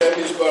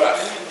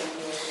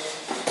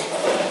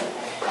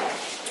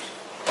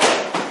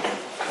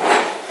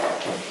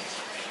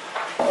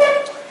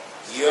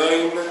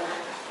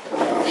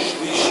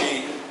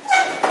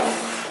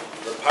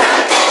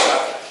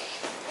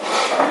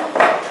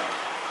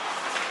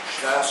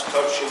Shnas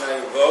Tovshinai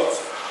Vov,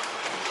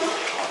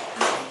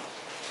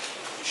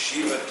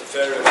 Yeshiva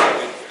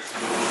Titzaveh.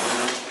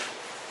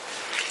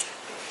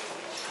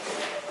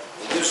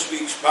 In this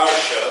week's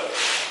Parsha,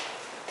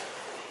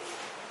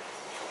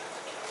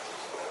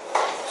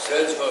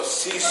 says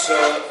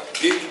Vasisa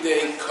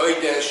Bigdei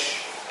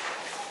Kodesh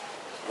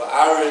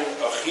La'aron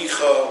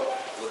Achicha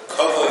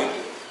L'Kavod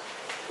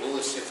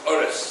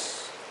U'L'Sifores.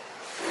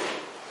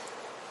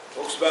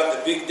 Talks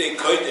about the Bigdei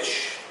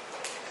Kodesh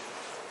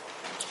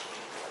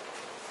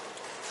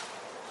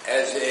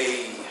as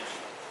a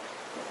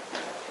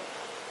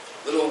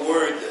little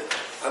word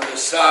on the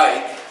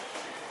side.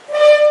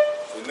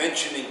 We're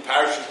mentioning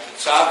Parashat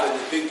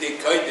Titzaveh, the Bigdei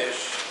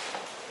Kodesh.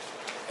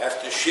 I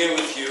have to share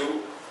with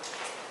you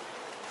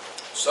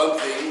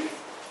something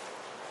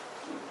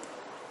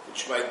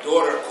which my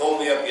daughter called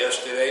me up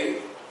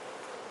yesterday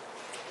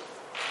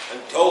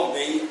and told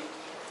me,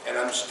 and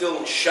I'm still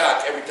in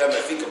shock every time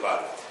I think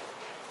about it.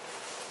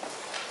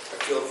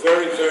 I feel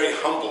very, very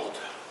humbled.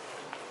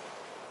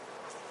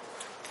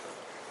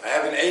 I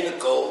have an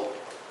uncle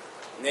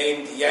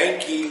named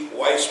Yankee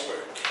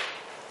Weisberg.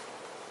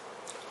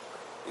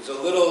 He's a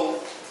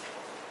little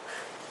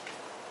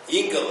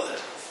Ingela,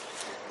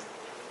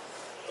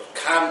 of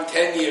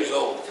 10 years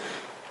old.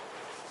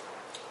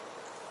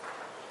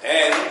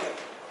 And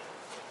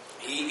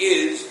he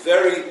is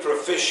very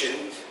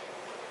proficient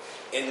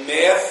in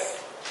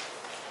math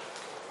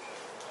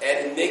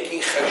and in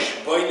making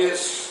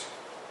cheshbonos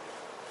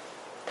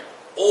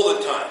all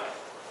the time.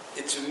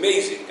 It's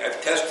amazing.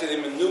 I've tested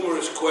him in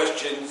numerous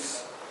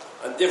questions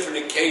on different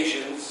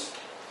occasions,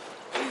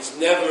 and he's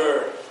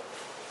never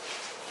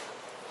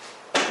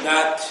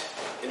not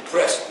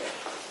impressed me.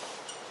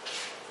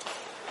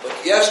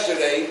 But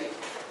yesterday,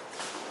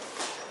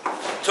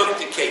 he took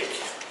the cake.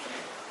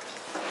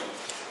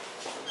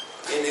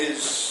 In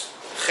his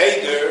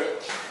cheder,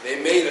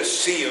 they made a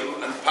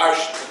siyum on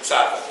Parashat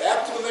Titzaveh. They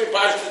have to learn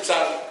Parashat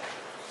Titzaveh.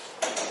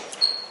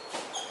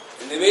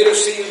 And they made a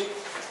siyum.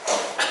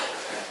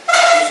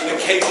 It was an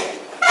occasion.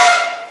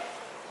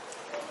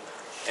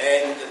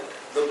 And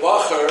the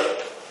Bacher,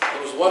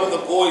 it was one of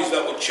the boys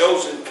that were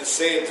chosen to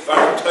say a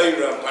Dvar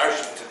Torah on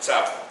Parashat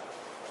Titzaveh.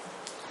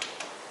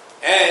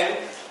 And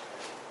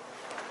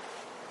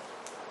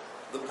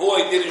the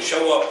boy didn't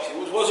show up. He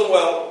wasn't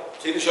well.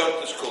 He didn't show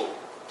up to school.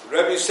 The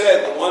Rebbe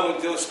said, the one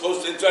who was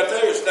supposed to Dvar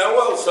Torah is not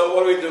well, so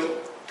what do we do?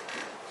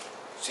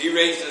 So he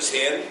raised his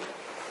hand,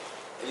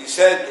 and he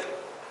said,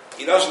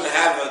 he doesn't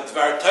have a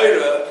Dvar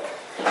Torah,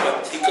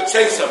 but he could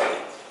say something.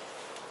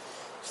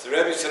 So the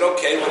Rebbe said,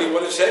 okay, what do you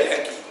want to say,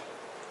 Yankee?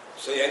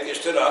 So Yankee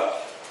stood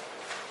up,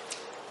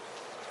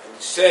 and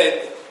he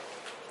said,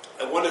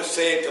 I want to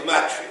say a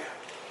gematria.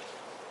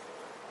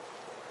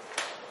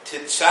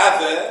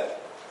 Titzaveh,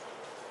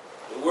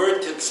 the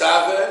word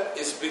Titzaveh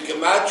is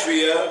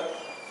b'gematria,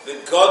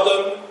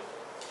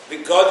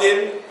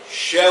 v'godim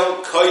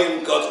shel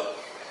koyin godim.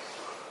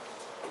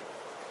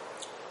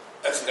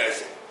 That's the guy's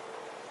thing.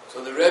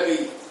 So the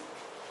Rebbe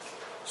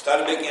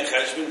started making a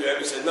cheshbon. The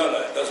Rebbe said, no,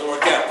 it doesn't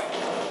work out.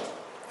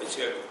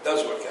 It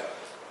does work out.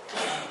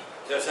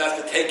 Just have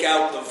to take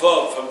out the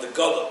vav from the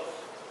godim.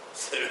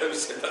 So the Rebbe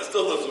said, that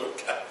still doesn't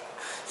work out.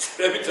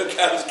 So the Rebbe took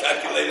out his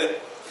calculator.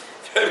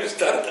 The Rebbe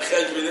started the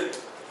cheshbon it,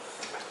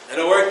 and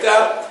it worked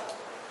out.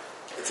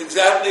 It's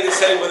exactly the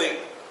same thing.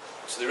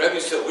 So the Rebbe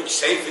said, which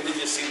sefer did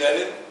you see that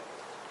in?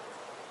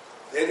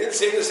 They didn't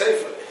see the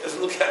sefer. He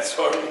doesn't look at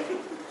Sfarim.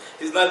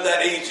 He's not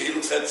that age, he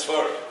looks at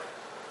Sfarim.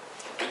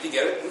 Did you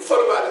get it? He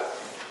thought about it.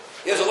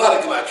 He has a lot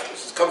of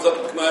gematrias. It comes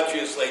up with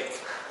gematrias like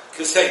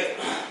Kasei.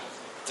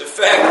 The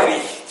fact that he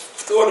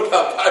thought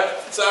about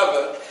Parashat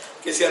Titzaveh,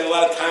 I guess he had a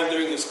lot of time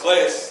during his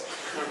class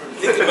to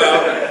think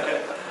about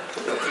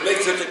to make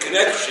such a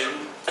connection.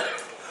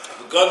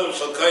 The Gadol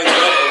Shel Koyin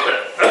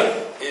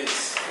Gadol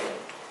is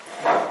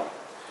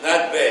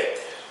not bad.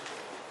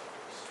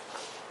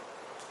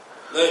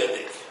 No, you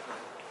think.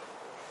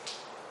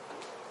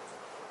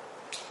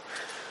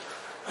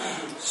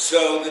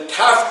 So the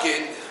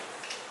tafkid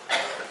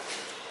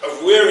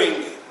of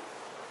wearing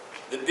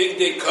the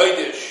Bigdei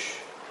Kodesh,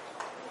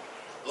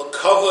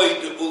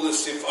 L'Kavod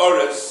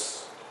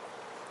U'L'Sifores,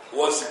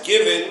 was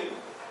given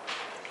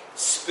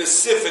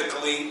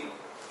specifically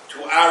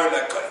to Aaron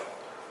HaKohen.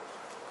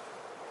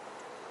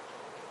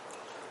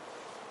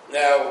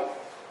 Now,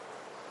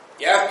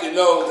 you have to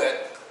know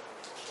that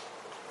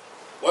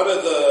one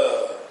of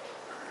the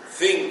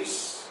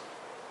things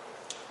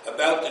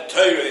about the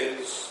Torah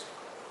is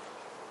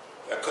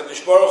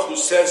HaKadosh Baruch Hu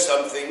says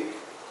something,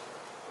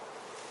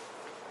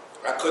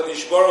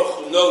 HaKadosh Baruch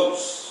Hu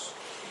knows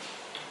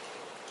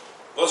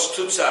what's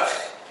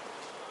tutzach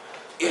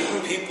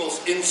in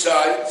people's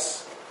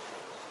insides,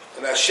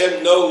 and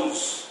Hashem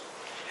knows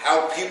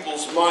how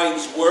people's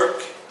minds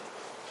work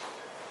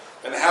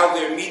and how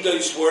their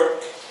midos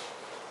work.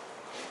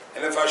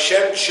 And if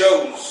Hashem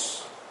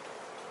chose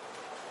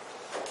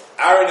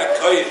Aaron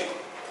HaKohen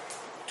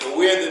to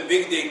wear the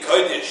Bigdei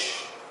Kodesh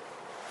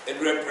and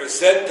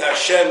represent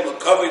Hashem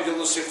L'Kavod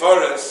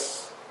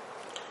U'L'Sifores,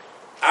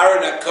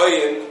 Aaron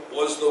HaKohen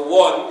was the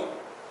one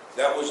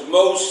that was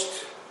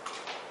most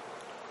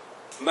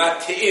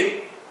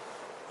mat'im,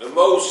 the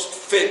most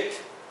fit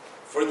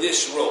for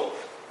this role.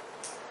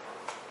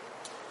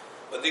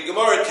 But the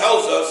Gemara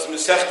tells us,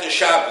 Masechta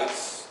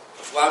Shabbos,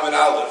 Lamed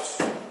Aleph,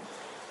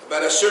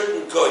 about a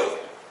certain goy,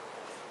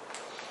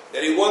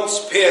 that he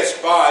once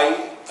passed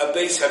by a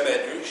Beis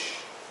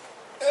HaMedrash,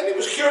 and he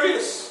was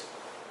curious.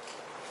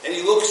 And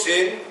he looks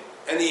in,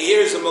 and he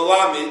hears a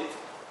Malamed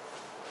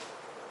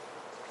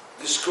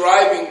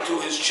describing to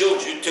his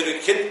children, to the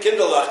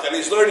Kinderlach that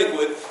he's learning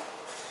with,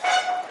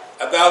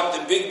 about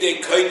the big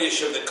day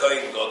Kodesh of the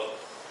Kohen Gadol,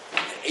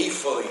 the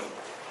Ephod,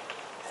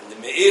 and the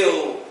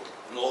Me'il,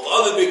 and all the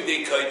other big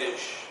day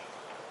Kodesh.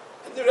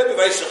 And the Rebbe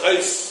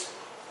Vaisachais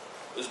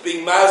was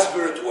being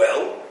masbered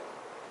well,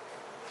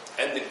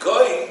 and the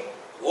guy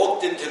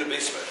walked into the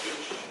Beis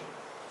Medrash,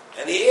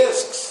 and he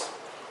asks,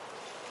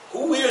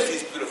 who wears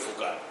these beautiful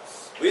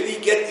garments? Where do you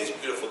get these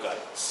beautiful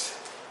garments?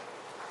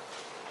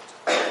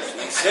 So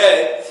he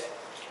said,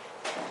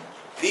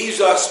 these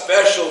are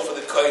special for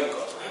the Kohen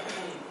Gadol.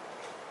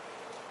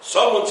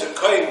 Someone's a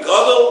Kohen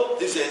Gadol,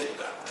 these are his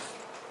garments.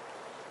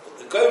 But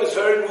the guy was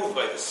very moved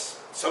by this.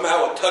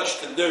 Somehow it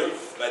touched the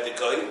nerve by the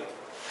guy,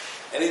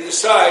 and he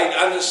decided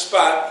on the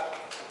spot,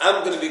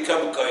 I'm going to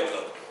become a Kohen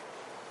Gadol.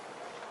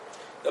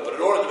 No, but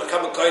in order to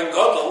become a Kohen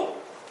Gadol,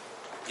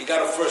 you got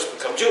to first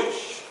become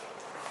Jewish.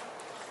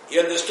 He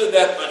understood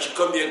that much. You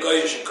couldn't be a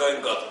Goyish and Kohen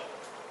Gadol.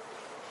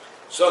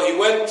 So he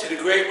went to the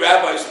great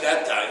rabbis at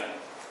that time.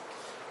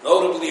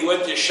 Notably, he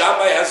went to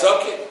Shammai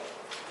Hazakin,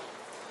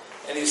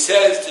 and he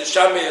says to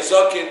Shammai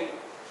Hazakin,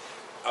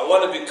 I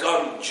want to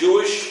become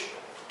Jewish.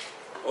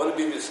 I want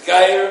to be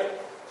Mizgayer.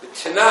 But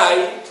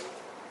tonight,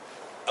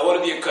 I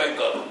want to be a Kohen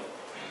Gadol.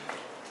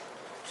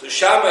 So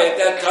Shammai at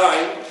that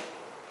time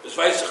was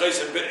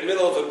in the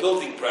middle of a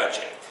building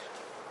project.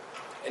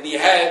 And he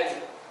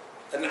had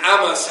an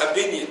Amas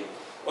Habinyan,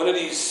 one of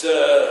these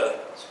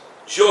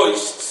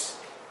joists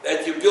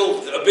that you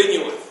build a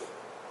binyan with.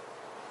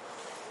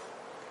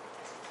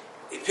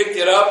 He picked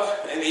it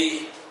up and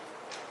he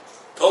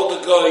told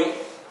the guy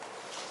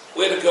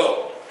where to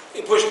go.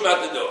 He pushed him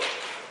out the door.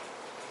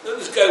 Now,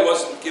 this guy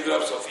wasn't giving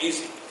up so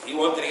easy. He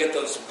wanted to get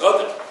those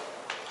Gadim.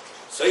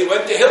 So he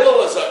went to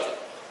Hillel Hazakin.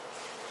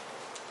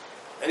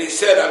 And he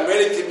said, I'm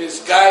ready to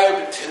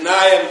misgayer, but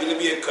tonight I'm going to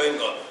be a Kohen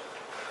Gadol.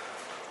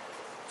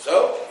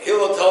 So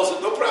Hillel tells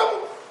him, no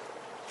problem.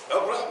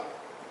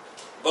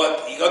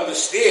 But you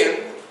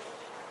understand,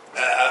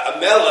 a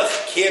melech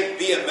can't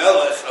be a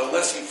melech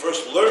unless he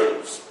first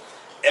learns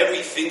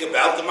everything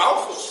about the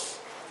Malchus.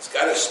 He's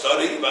got to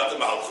study about the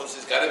Malchus.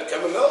 He's got to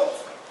become a melech.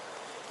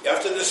 You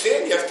have to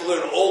understand, you have to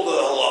learn all the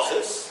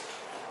halachas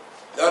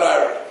that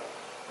are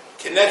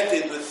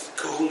connected with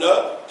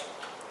kahuna,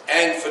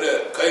 and for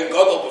the Kohen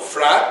Gadol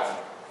b'frat.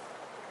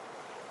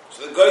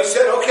 So the guy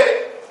said,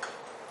 okay,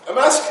 I'm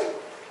asking.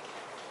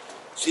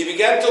 So he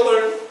began to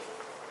learn,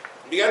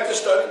 began to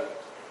study.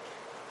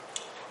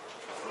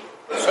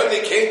 So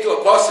they came to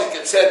a pasuk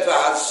and said,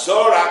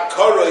 V'hazor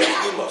ha'koroi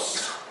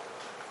yumos.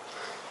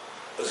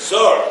 A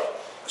zor,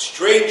 a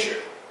stranger,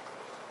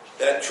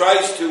 that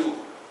tries to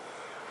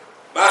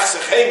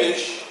machzeh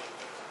chemish,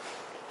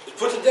 is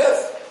put to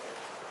death.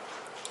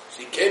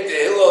 So he came to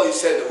Hillel, he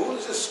said, who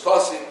is this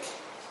pasuk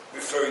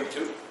referring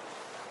to?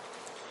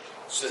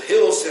 So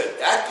Hillel said,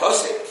 that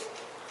pasuk,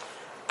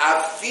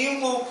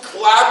 afilu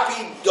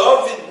klapi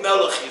David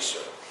melech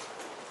Yisrael.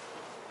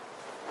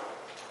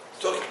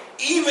 So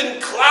even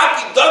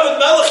klapi David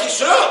melech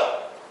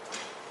Yisrael.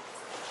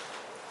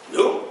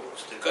 No,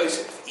 so the guy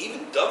said,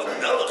 even David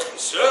melech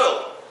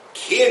Yisrael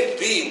can't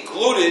be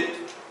included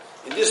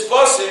in this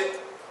pasuk.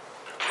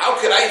 How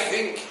could I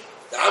think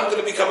that I'm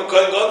going to become a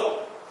Kohen Gadol?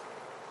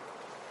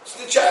 It's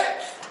the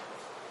child.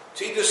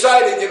 So he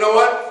decided, you know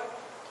what?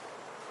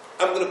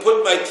 I'm going to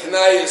put my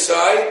Tanai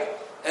aside,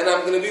 and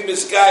I'm going to be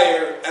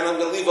Mizgayer, and I'm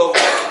going to leave over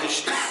my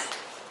conditions.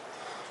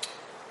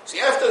 So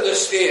you have to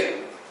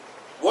understand,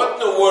 what in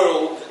the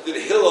world did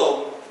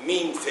Hillel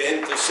mean for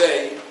him to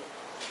say,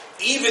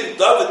 even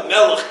David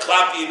Melech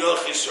Klapi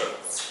Melech Yisrael?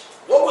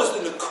 What was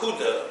the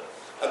Nakuda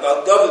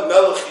about David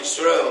Melech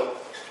Yisrael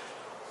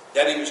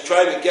that he was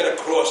trying to get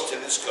across to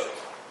this guy?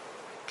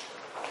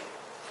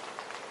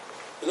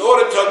 In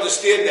order to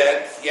understand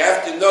that, you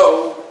have to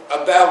know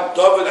about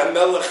David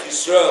HaMelech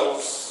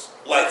Yisrael's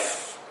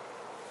life.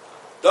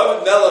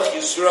 David Melech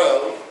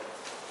Yisrael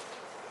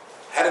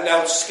had an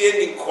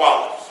outstanding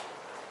quality.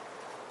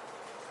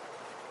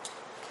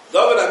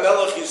 David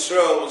HaMelech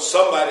Yisrael was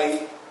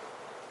somebody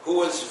who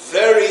was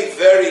very,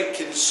 very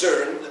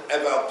concerned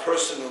about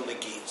personal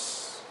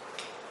negias.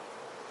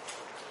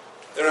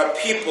 There are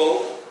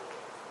people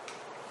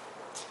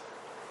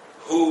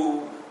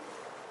who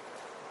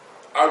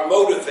are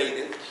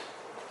motivated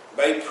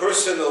by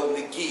personal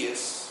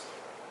negias,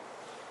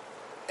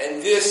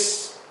 and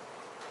this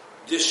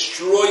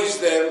destroys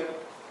them.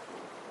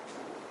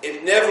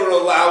 It never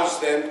allows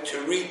them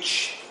to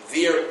reach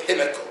their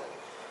pinnacle.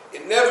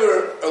 It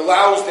never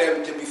allows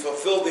them to be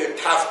fulfilled their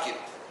tafkid,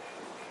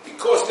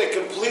 because they're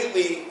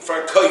completely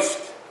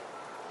farkoifed.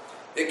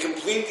 They're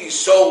completely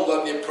sold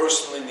on their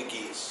personal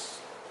negias.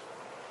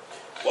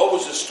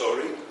 knows his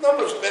story.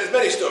 There's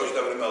many stories of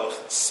David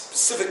HaMelech.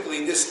 Specifically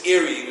in this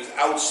area, he was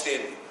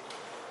outstanding.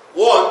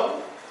 One,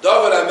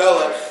 David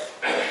HaMelech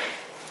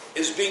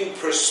is being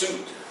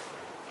pursued.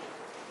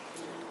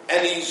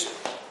 And he's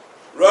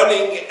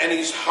running and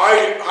he's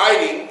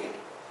hiding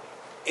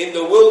in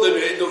the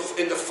wilderness,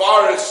 in the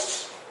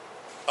forests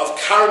of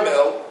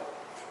Carmel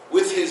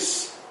with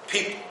his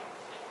people.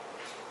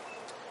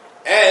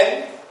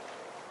 And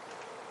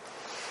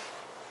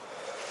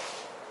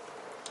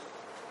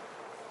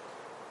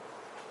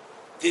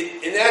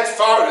in that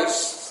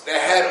forest, they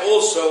had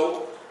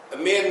also a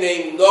man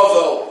named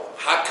Novel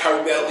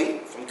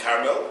HaKarmeli from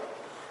Carmel,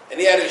 and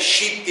he had a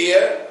sheep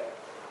there.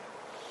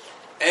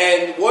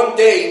 And one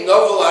day,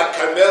 Novel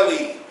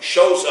HaKarmeli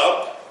shows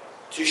up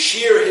to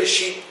shear his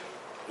sheep.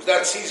 It was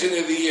that season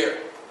of the year.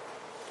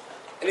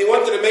 And he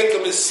wanted to make a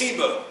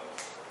mesiba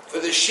for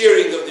the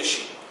shearing of the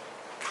sheep.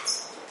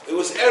 It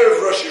was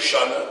Erev Rosh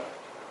Hashanah,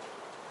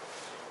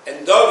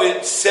 and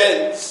David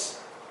sends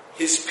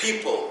his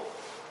people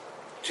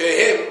to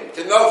him,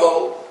 to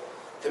Novel,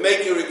 to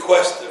make a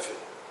request of him.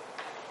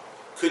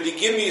 Could you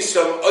give me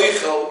some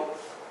oichel?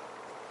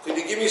 Could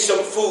you give me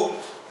some food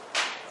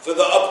for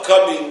the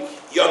upcoming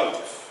Yom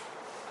Tov?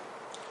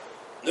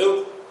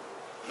 No.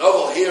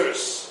 Novel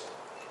hears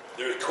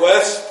the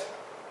request,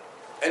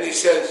 and he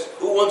says,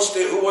 who wants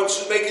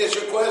to make this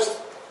request?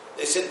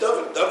 They said,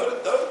 David.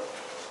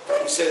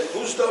 He said,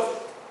 who's David?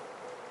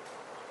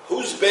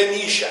 Who's Ben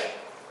Yishai?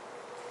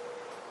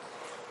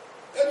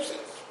 That's it.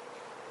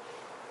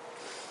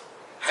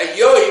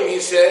 Hayoim, he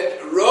said,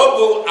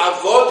 Robu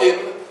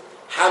avodim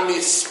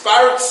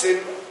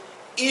hamispartzim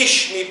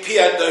ish mipi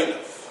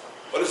adonov.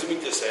 What does it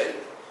mean to say?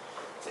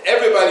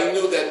 Everybody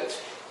knew that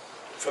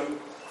from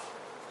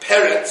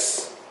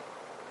Peretz,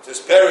 this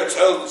Peretz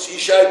held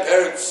Yishai,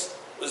 Peretz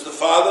was the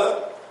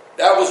father.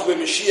 That was where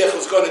Mashiach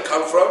was going to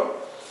come from.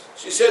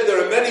 She said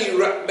there are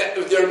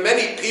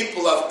many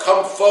people have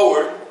come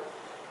forward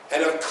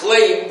and have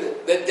claimed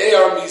that they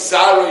are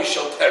Mizarei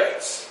Shel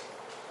Peretz.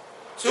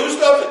 So who's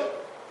David?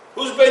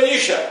 Who's Ben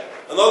Yishai?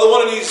 Another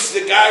one of these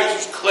guys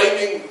who's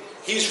claiming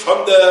he's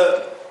from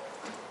the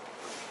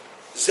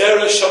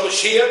Zerah Shel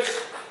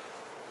Mashiach.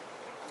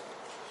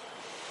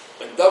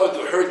 When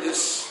David heard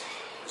this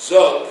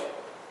zog,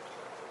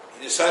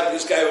 he decided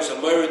this guy was a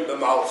Merid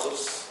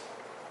B'Malchus,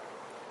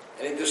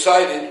 and he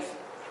decided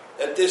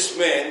that this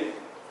man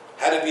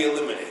had to be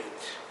eliminated.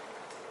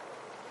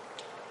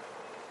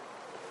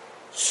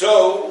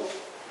 So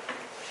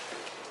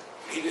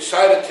he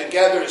decided to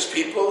gather his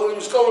people, and he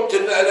was going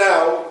to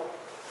now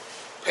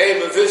pay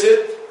him a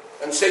visit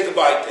and say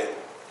goodbye to him.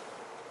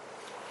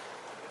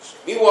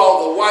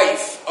 Meanwhile, the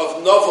wife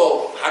of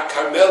Novel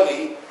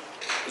HaKarmeli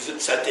is a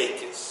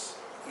tzadikis.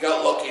 He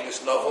got lucky in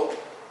this Novel.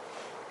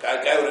 A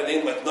guy with a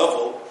name like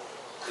Novel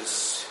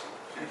is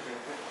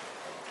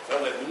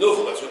not like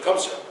Novel, that's where it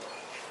comes from.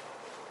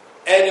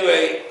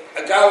 Anyway,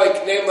 a guy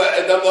like name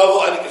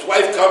Novel, and his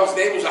wife comes, his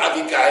name was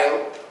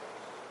Abigail.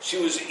 She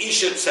was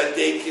Isha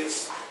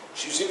tzadikis.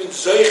 She was even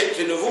Zoichet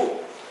to Nevu.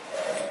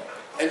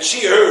 And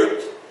she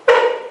heard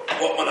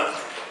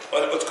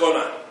what's going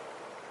on.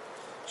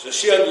 So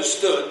she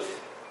understood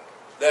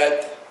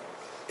that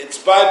it's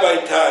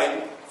bye-bye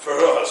time for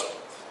her husband.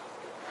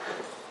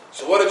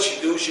 So what did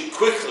she do? She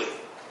quickly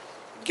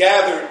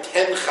gathered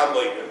 10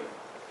 chamayrim,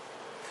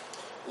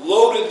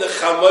 loaded the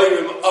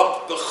chamayrim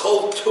up, the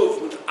chol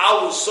tuv, with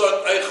all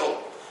sort eichel,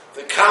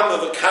 the kama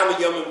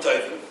yomim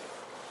tovim,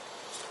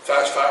 for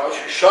Rosh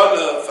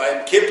Hashanah, for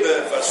Yom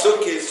Kippur, for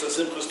Sukkot, for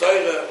Simchas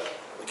Torah,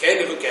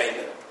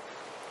 v'keina.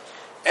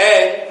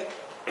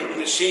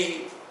 And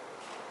she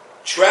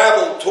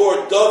traveled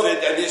toward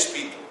David and his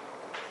people.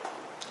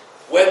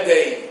 When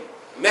they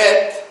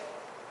met,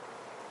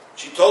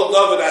 she told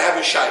David, I have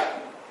a shayla.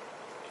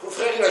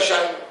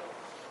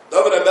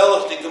 David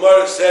HaMelech, the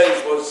Gemara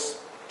says, was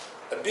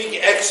a big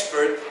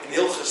expert in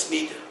Hilchas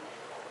Nida.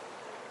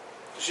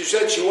 She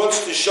said she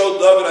wants to show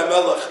David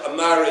HaMelech a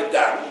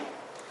Maridam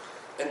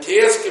and to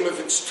ask him if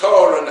it's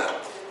Torah or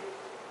not.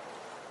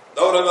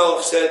 David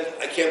HaMelech said,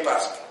 I can't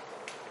pass it.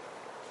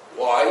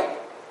 Why?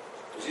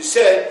 Because he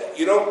said,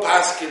 you don't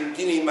pass in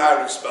Dini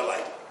Maris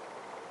Balai.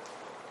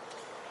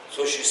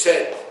 So she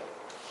said,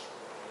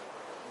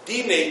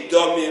 Dine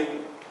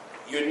Domim,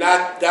 you're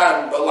not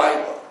done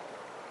Balayla.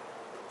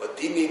 But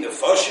Dine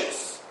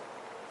Nefoshes,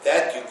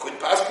 that you could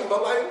pass in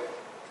Balayla.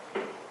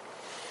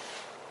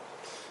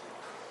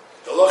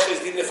 The Loch is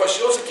Dine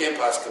Nefoshes also can't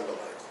pass in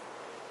Balayla.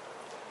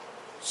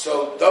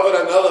 So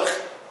David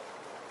HaMelech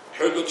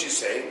heard what she's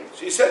saying.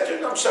 So he said to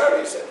her, I'm sorry,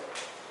 he said,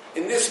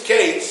 in this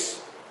case,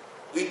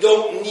 we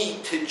don't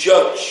need to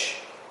judge.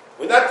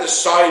 We're not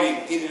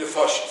deciding Dine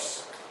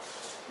Nefoshes.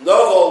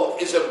 Novel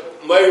is a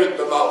Merid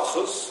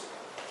B'Malchus,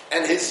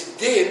 and his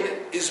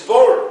din is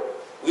bor.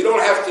 We don't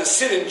have to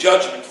sit in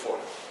judgment for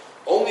him.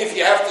 Only if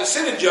you have to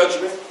sit in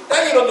judgment,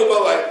 then you don't do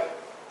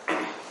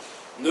balai.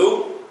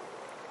 No.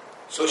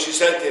 So she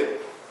said to him,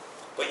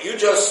 but you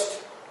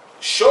just,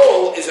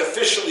 Shaul is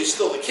officially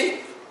still the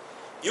king.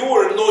 You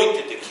were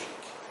anointed the king.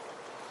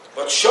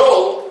 But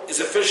Shaul is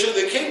officially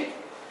the king.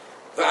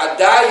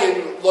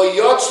 V'adayin lo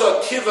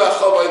yotza tivach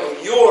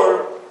habaylo.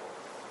 Your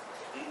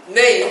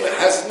name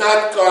has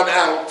not gone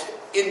out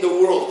in the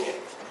world yet.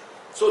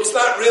 So it's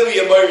not really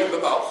a Merid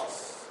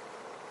B'malchus.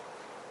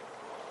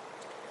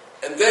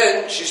 And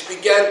then she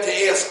began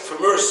to ask for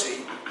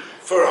mercy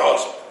for her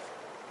husband.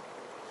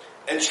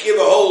 And she gave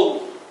a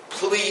whole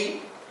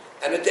plea,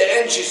 and at the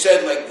end she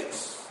said like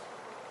this: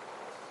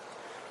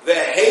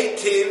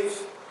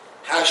 V'heitiv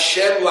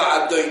Hashem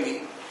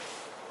la'adoni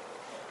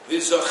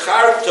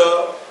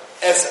v'zacharta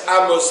es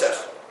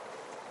amosech.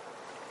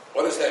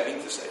 What does that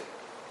mean to say?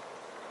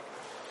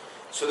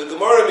 So the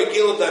Gemara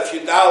Megillah Daf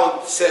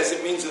Yudalad says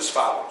it means as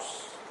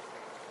follows: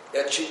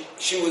 that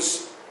she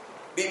was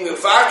being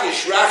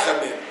mevakish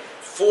rachamim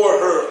for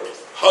her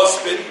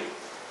husband.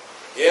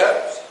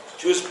 Yeah,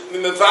 she was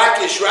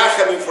mevakish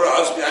rachamim for her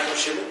husband, Yaakov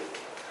Shimon.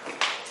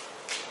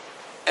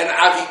 And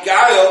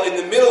Avigail, in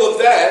the middle of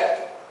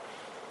that,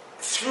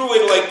 threw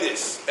in like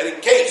this: and in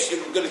case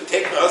you're going to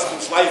take my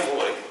husband's life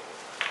away,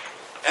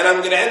 and I'm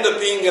going to end up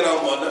being an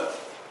almana,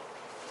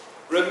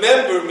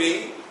 remember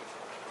me.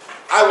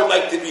 I would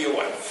like to be your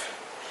wife.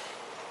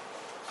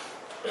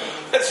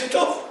 That's what she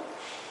told him.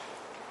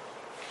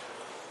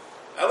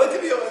 I'd like to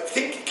be your wife.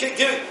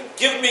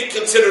 Give me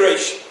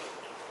consideration.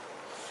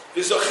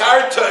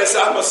 V'zocharta es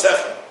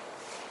amasecha.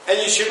 And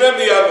you should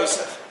remember your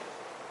amasecha.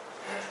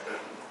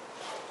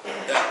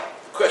 Now,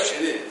 the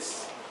question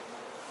is,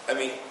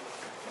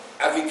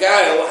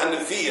 Avigail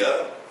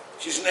Hanaviyah,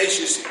 she's an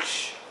Eishes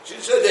ish.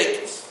 She's a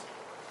Dekis.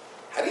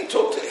 How do you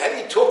talk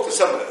to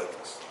someone like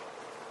this?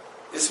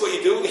 This is what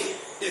you do?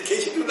 In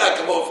case you do not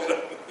come off,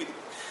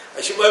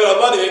 I should blame it on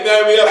money. They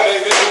marry me up,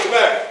 they get to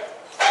marry.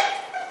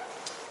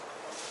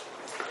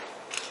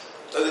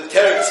 So the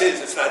Teretz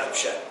says it's not the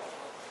Pshat.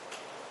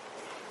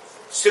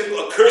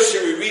 Simple, a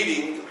cursory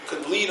reading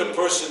could lead a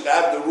person to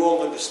have the wrong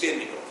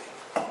understanding of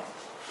it.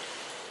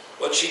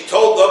 What she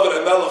told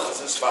David HaMelech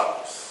is as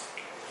follows: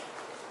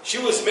 she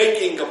was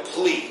making a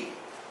plea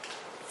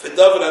for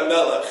David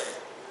HaMelech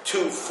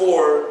to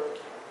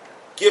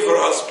give her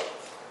husband.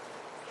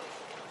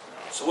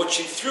 So what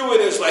she threw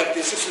in is like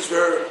this. This is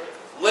her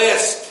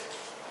last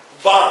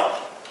bond.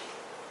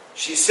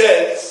 She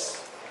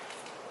says,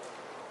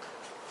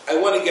 I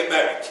want to get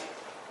married to you.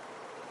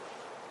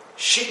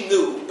 She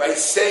knew by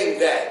saying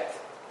that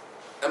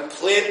and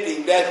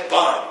planting that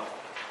bond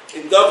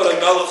in David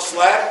HaMelech's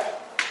lap,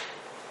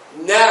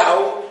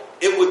 now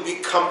it would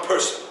become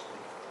personal.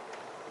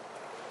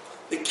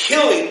 The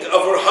killing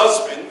of her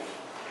husband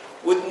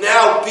would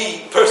now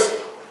be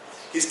personal.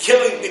 He's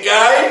killing the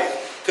guy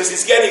because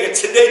he's getting a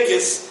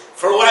tzedekis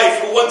for a wife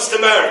who wants to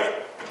marry him.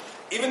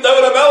 Even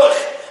David HaMelech,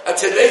 a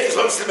tzedekis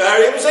wants to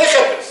marry him,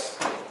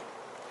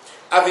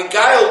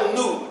 Avigail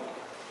knew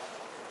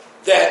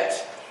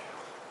that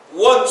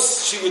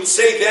once she would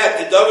say that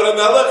to David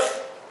HaMelech,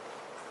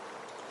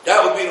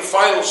 that would be the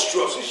final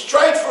straw. So she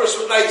tried first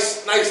with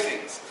nice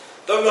things.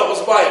 David HaMelech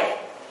was buying.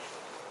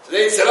 So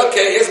they said,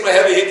 okay, here's my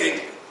heavy hitting.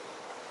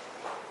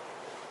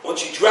 When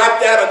she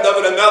dropped that on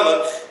David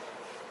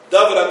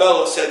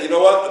HaMelech said, you know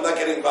what, I'm not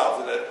getting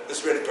involved in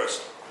this ready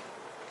person.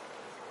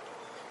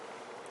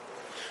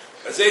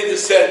 As Aida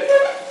said,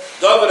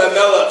 David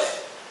HaMelech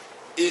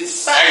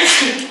is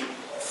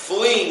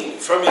fleeing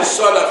from his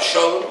son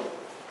Avshalom,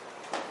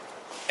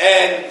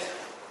 and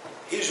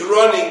he's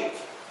running.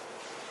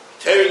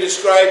 Terry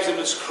describes him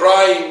as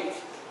crying,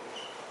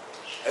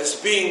 as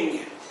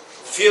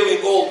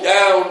feeling all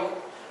down,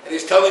 and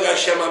he's telling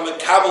Hashem, I'm a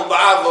kabel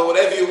ba'ava,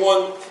 whatever you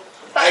want,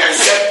 I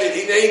accept it,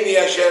 Hinei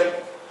Hashem.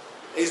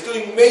 He's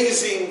doing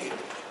amazing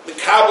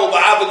Mekabel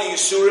Ba'avad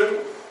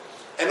Yisurim,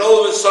 and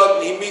all of a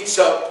sudden he meets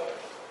up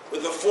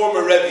with a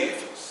former Rebbe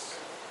of his.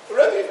 A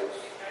Rebbe of his.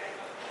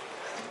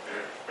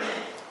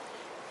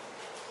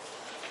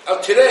 Now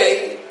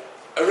today,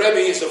 a Rebbe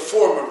is a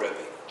former Rebbe.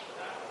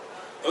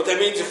 You know what that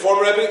means, a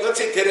former Rebbe? Let's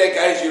say today a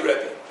guy is your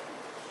Rebbe.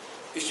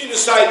 If you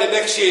decide the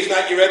next year he's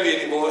not your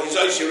Rebbe anymore, he's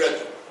always your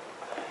Rebbe.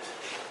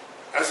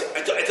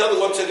 I tell the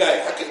once a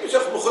guy, how can you be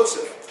from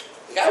Mechutzah?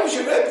 The guy was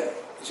your Rebbe.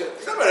 He's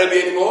not my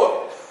Rebbe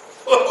anymore.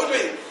 What do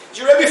you mean? He's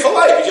your Rebbe for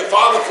life. He's your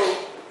father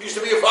used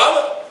to be your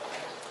father.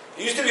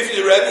 He used to be for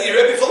your Rebbe, you're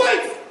Rebbe for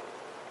life.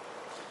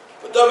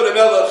 But David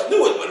HaMelech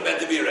knew what it meant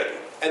to be a Rebbe.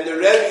 And the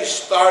Rebbe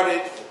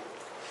started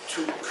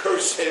to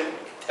curse him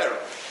terribly.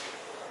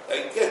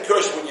 Like, get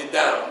cursed when you're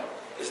down.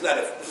 It's not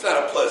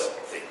a pleasant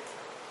thing.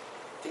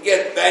 To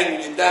get banged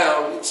when you're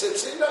down, it's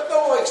no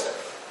one likes that.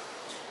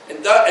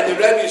 And the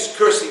Rebbe is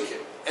cursing him.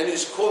 And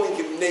he's calling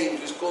him names.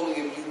 He's calling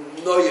him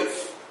you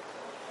noyef.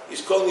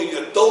 He's calling him you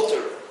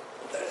adulterer.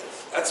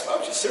 That's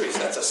serious.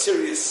 That's a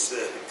serious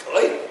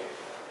claim.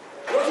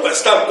 What do I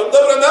stop?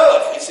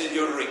 He said,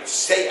 you're a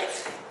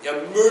Rikseyach. You're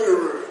a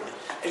murderer.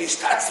 And he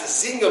starts to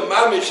sing a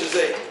mamish as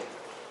a.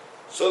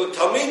 So the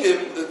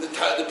Talmidim,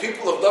 the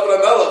people of David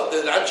HaMelech, the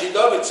Anshe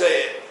David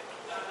say,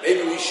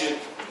 maybe we should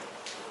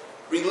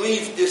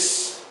relieve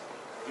this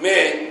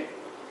man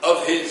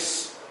of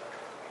his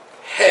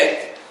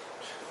head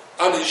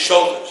on his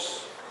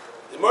shoulders.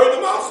 They murdered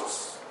the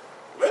Malchus.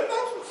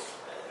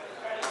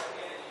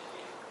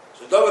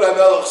 So David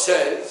HaMelech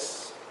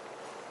says,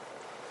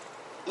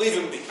 leave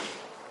him be.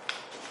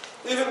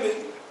 Leave him be.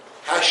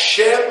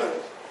 Hashem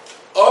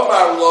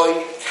Omar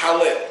Loi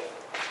Kaleh.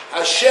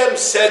 Hashem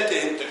said to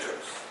him to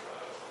curse.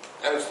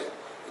 Understand?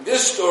 In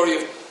this story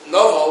of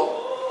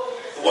Novel,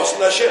 it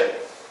wasn't Hashem.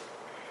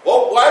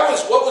 What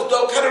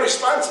kind of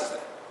response is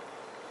that?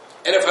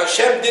 And if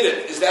Hashem did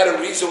it, is that a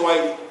reason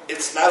why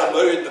it's not a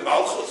Merid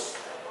B'Malchus?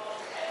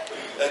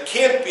 It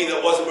can't be that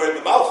it wasn't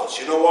Merid B'Malchus.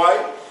 You know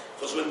why?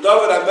 Because when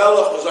David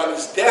HaMelech was on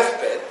his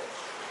deathbed,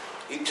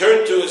 he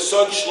turned to his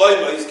son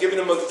Shlomo. He's giving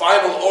him the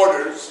final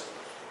orders.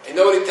 And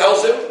you know what he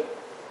tells him?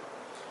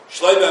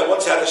 Shlomo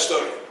once had a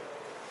story.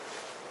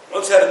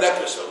 Once had an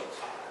episode.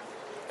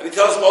 And he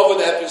tells him over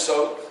the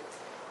episode.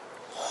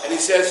 And he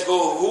says,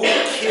 V'hu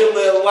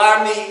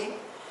kilelani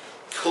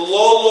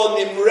klolo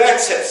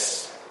nimretzes.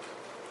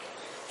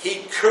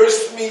 He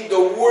cursed me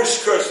the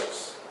worst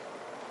curses.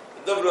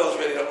 David was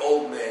already an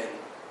old man.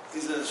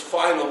 These are his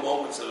final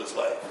moments of his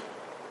life.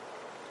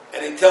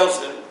 And he tells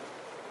him,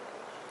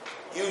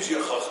 use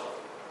your chacham.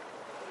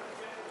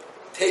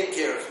 Take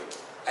care of him.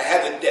 I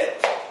have a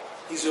debt.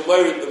 He's a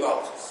Merid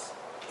B'Malchus.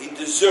 He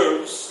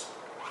deserves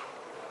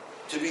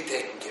to be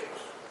taken care of.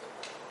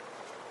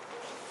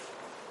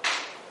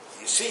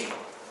 You see,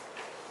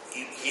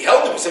 he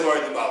held him as a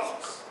Merid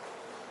B'Malchus.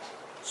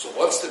 So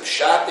what's the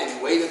pshat that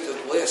he waited till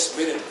the last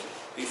minute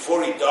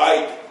before he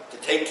died to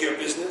take care of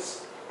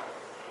business?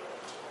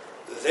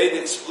 The Zayd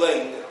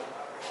explained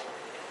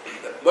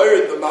that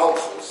Merid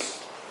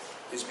B'Malchus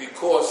is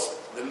because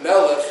the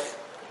Melech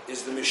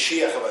is the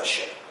Mashiach of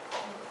Hashem.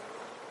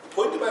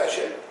 Appointed by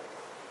Hashem.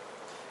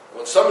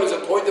 When someone is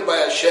appointed by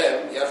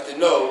Hashem, you have to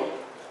know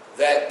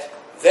that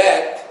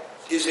that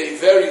is a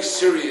very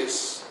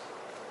serious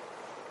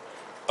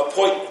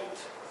appointment.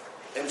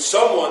 And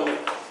someone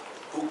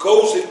who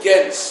goes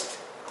against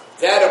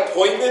that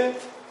appointment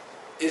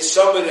is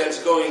someone that's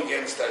going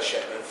against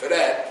Hashem. And for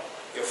that,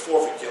 you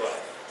forfeit your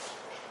life.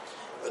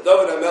 But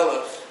David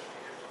HaMelech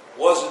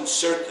wasn't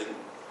certain.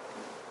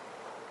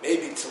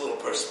 Maybe it's a little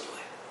personal.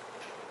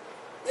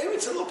 Maybe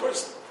it's a little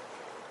personal.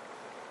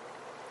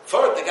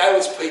 First, the guy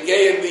was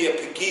pegaying me a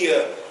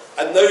pegia,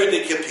 a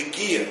nerdik a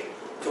pegia,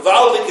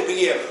 kavaldik a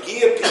pegia,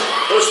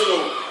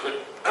 personal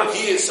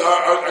pegias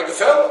are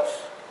gefällig.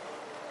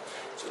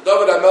 So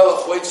David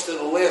HaMelech waits to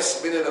the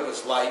last minute of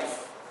his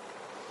life,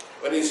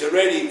 when he's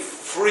already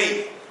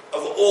free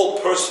of all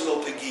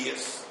personal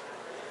pegias,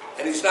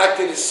 and he's not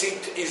going to see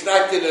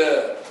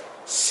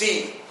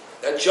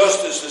that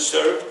justice is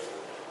served.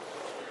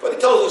 But he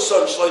tells his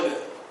son Shlomo,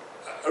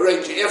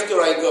 arrange it.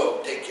 After I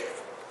go, take care of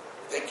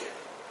it. Take care.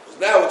 Because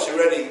now it's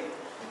already,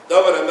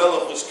 David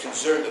HaMelech was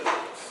concerned about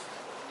this.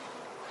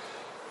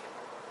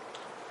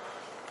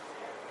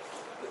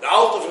 The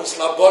Alter from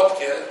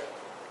Slabodka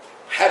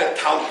had a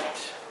talent.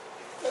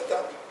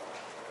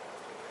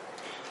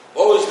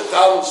 What was the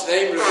talent's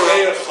name?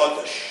 Meir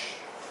Chodesh.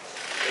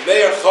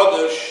 Meir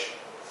Chodesh,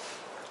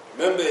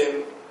 remember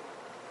him?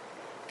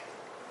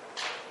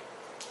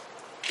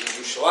 In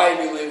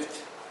Yerushalayim he lived.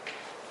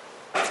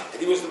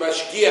 And he was the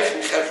mashgiach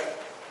in Hebron.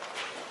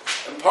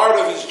 And part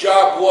of his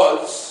job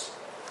was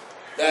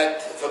that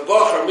if a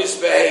bocher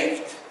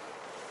misbehaved,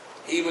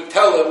 he would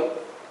tell him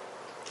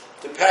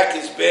to pack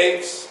his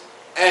bags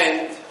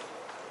and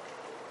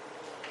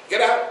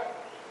get out.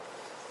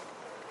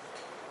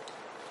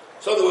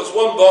 So there was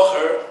one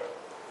bocher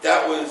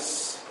that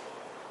was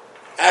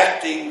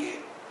acting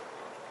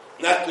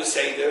not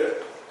beseder,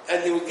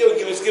 and he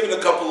was given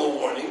a couple of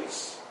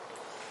warnings.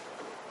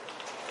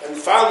 And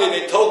finally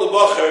they told the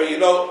bocher, you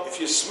know, if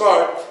you're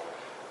smart,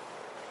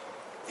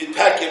 you'd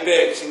pack your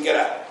bags and get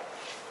out.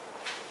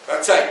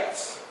 That's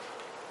it.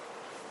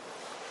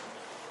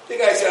 The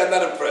guy said, I'm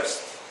not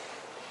impressed.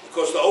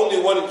 Because the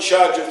only one in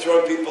charge of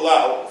throwing people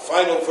out,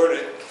 final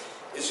verdict,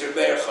 is your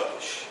Meir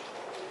Chodesh.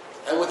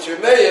 And with your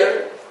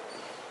Meir,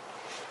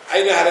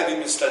 I know how to be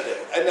mistader.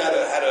 I know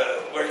how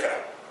to work it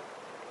out.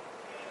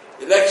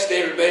 The next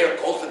day, the Meir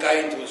calls the guy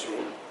into his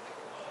room.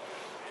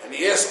 And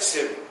he asks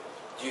him,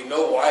 do you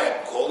know why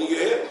I'm calling you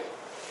here?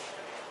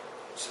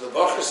 So the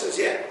Bacher says,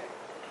 yeah.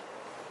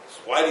 So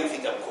why do you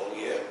think I'm calling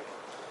you here?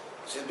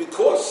 He said,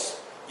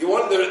 because you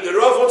want the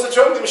Rav wants to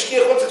throw me, the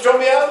Mashgiach wants to throw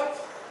me out.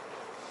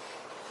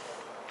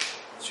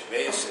 So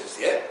Meir says,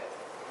 yeah.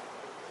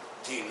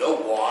 Do you know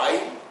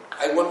why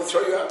I want to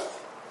throw you out?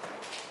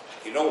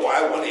 You know why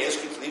I want to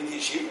ask you to leave the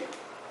yeshiva?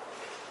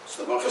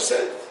 So the Bacher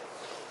said,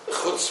 the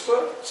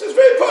chutzpah says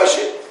very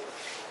passionate.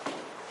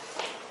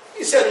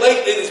 He said,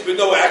 lately there's been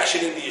no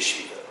action in the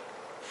yeshiva.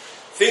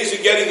 Things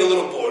are getting a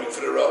little boring for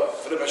the Rav,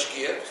 for the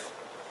Mashgiach.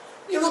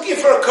 You're looking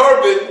for a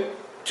carbon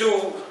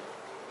to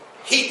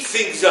heat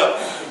things up,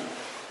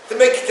 to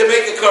make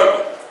a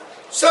carbon.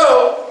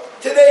 So,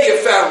 today you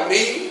found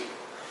me,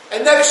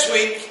 and next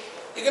week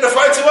you're going to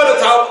find some other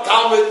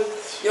Talmud,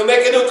 you'll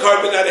make a new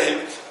carbon out of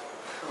him.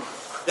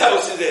 That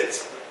was his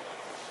answer.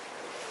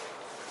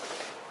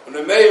 When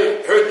the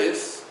mayor heard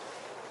this,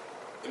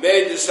 the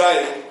mayor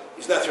decided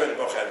he's not throwing the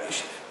Baruch out of the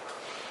yeshiva.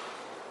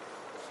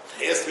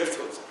 He asked him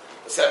afterwards,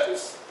 what's that?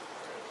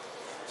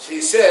 So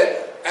he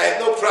said, I have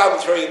no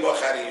problem throwing the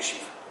Baruch out of the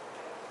yeshiva.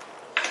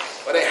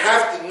 but I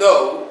have to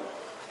know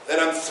that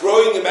I'm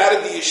throwing him out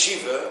of the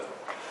yeshiva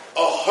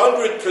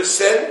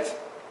 100%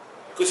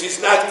 because he's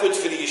not good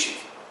for the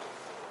yeshiva.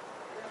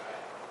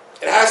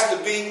 It has to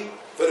be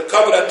for the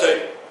Kabbalah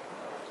Torah.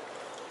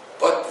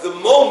 But the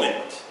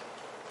moment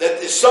that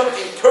there's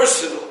something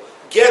personal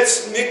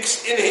gets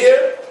mixed in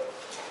here,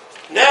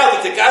 now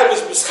that the guy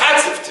was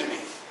mischatziv to me,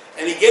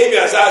 and he gave me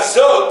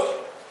azazog,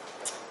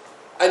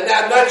 and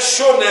I'm not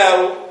sure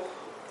now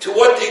to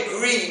what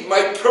degree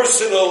my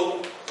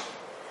personal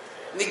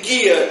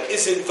negia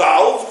is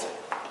involved,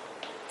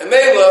 and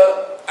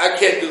Mela, I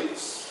can't do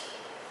this.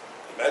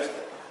 Imagine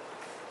that.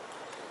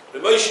 The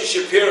Moshe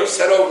Shapiro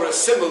said over a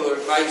similar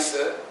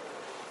Maisa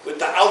with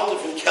the Alter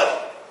from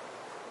Keller.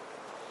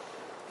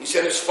 He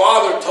said his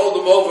father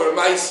told him over a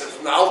Maisa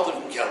from the Alter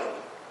from Keller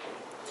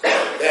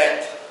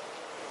that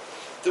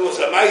there was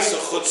a Maisa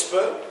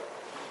chutzpah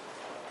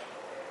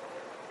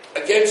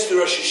against the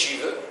Rosh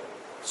Yeshiva,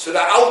 so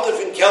the Alter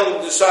from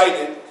Keller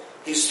decided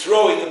he's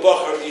throwing the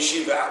Bacher of the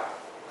Yeshiva out.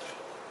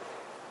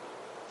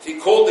 So he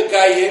called the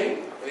guy in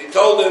and he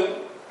told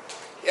him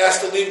he has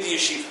to leave the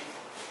Yeshiva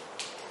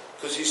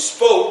because he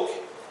spoke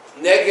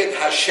neged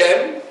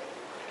Hashem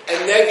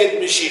and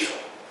neged Mashiach,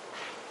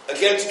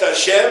 against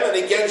Hashem and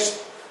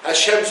against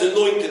Hashem's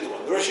anointed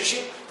one, the Rosh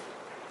Yeshiva.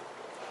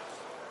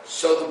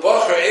 So the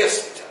Bacher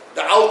asked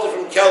the Alter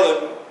from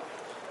Kelm,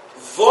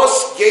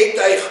 "Vos geht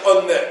eich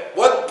on me?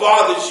 What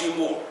bothers you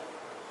more?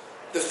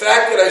 The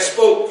fact that I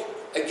spoke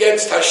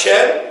against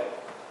Hashem,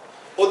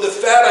 or the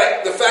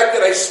fact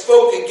that I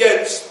spoke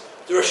against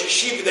the Rosh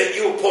Yeshiva that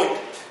you appointed?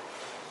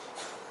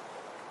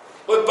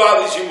 What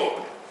bothers you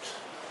more?"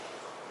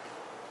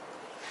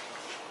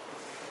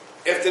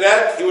 After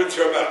that, he would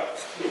throw him out.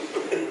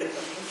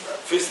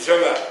 First throw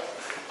him out.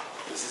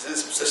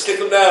 So stick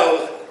him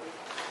now.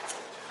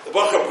 The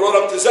Bacher brought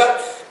up the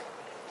Zach.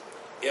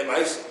 Yeah,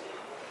 nice.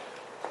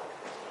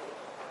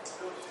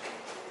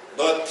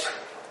 But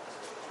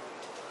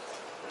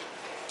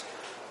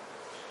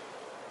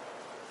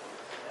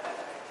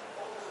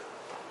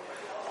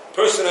a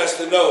person has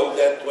to know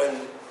that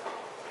when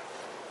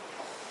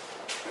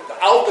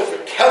the Alter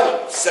for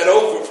Kelm said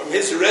over from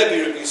his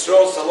Rebbe, Rabbi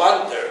Yisrael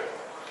Salanter,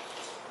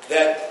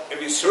 that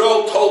Rabbi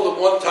Yisrael told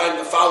him one time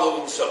the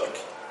following subject.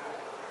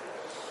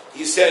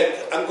 He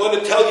said, "I'm going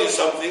to tell you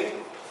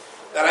something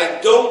that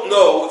I don't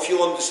know if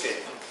you'll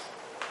understand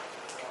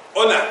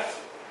or not,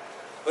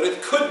 but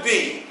it could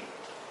be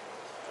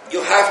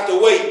you'll have to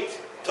wait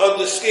to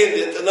understand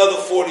it another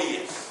 40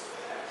 years."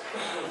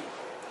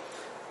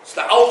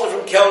 So the Alter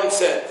from Kelm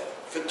said,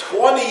 for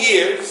 20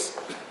 years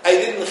I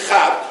didn't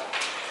chab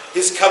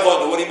his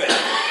kavanah, what he meant.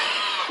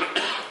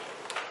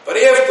 But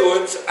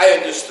afterwards I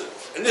understood.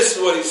 And this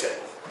is what he said.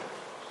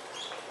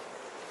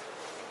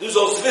 Du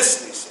sollst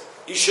wissen, he said,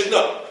 you should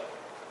know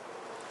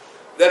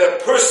that a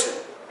person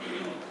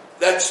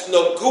that's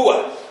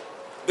nogua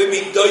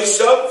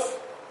b'midosav,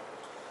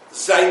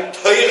 sein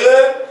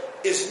teure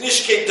is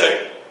nicht kein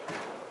teure.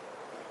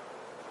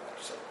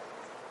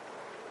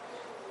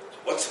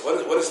 What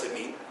does that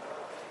mean?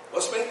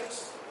 What's meant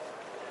this?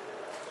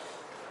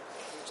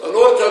 So in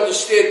order to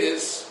understand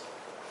this,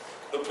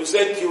 I'll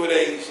present you with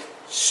a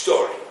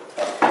story.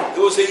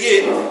 There was a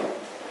Yid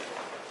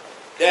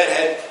that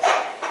had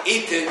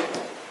eaten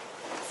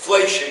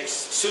fleishiks,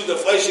 Suda,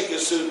 fleishik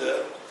is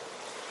Suda,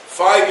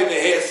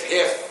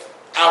 5.5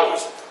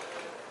 hours.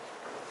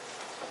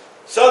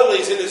 Suddenly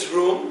he's in his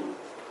room,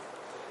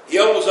 he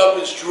opens up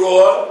his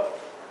drawer,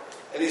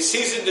 and he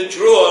sees in the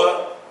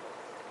drawer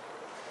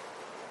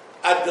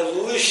a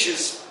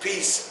delicious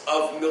piece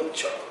of milk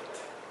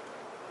chocolate,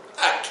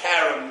 a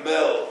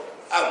caramel,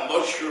 a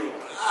mushroom,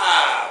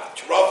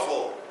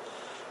 truffle,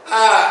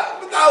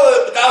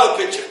 a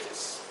picture of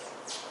this.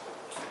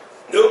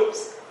 Nope.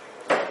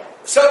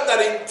 Something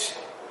that he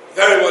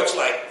very much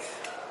liked.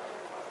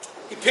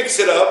 He picks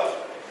it up,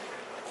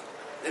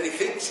 and he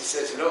thinks, he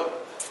says,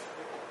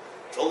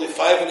 it's only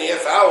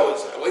 5.5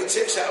 hours, I wait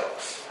 6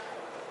 hours.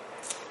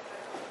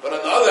 But on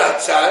the other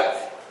side,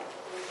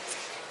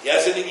 he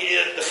has the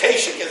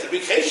cheshik, he has a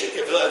big cheshik,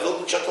 a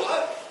little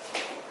chocolate.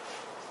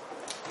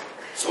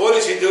 So what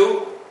does he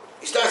do?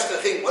 He starts to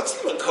think, what's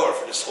the makar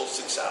for this whole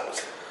 6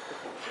 hours?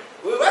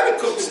 Why haven't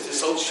cooked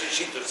this whole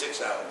sheet of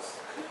 6 hours?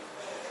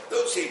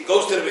 See, he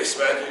goes to the base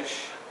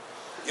medrash,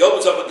 he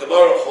opens up a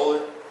Gemara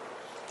Cholim,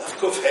 Daf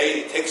Kuf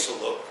Hey, he takes a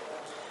look,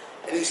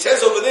 and he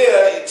says over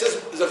there,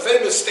 there's a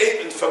famous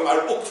statement from Ar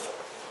Ukva.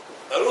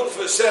 Ar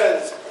Ukva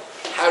says,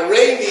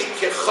 Hareini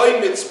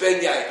kechoymitz ben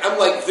yain. I'm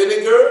like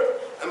vinegar,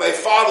 and my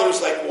father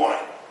is like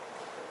wine.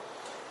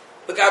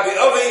 Look, that's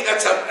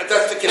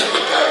the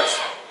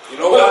comparison. You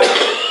know what?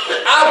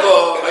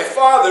 Abba, my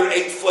father,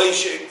 ate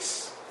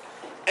fleishiks,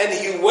 and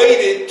he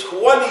waited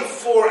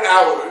 24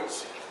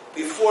 hours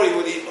before he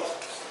would eat milk.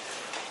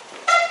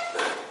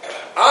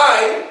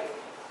 I,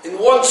 in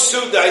one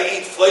Suda, I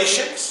eat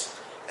fleishiks,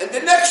 and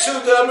the next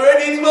Suda, I'm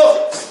already eating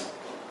milk.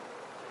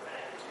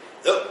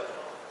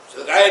 So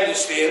the guy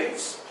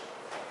understands.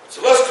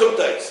 So let's come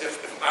dice.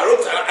 If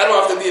Maruk, I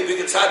don't have to be a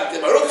big tzaddik to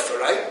Marukfa,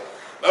 right?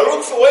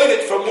 Marukfa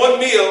waited from one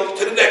meal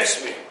to the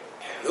next meal.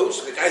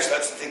 So the guy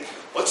starts to think,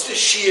 what's the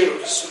shear of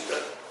the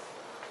Suda?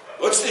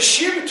 What's the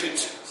shear between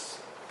sudas?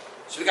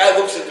 So the guy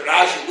looks at the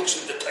Rashi, looks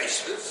at the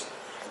Titzaveh.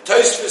 The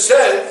Titzaveh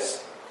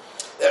says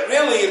that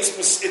really it's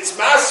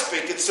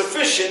maspik, it's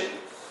sufficient.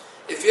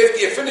 If after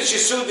you finish your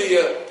Suda,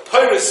 you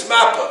pyrus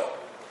mappa,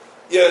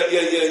 you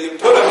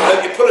put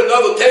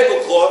another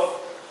tablecloth,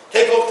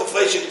 take off the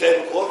flesh of the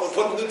tablecloth, and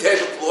put a new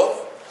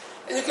tablecloth,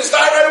 and you can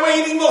start right away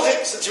eating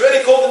milchiks. It's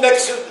already called the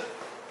next Suda.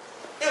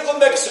 It's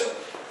called the next Suda.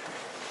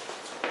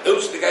 So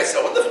the guy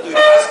said, what the do we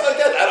pass like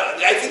that?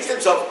 The guy thinks to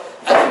himself,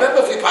 I don't remember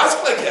if we pass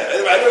like that.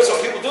 I know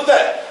some people do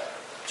that.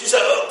 She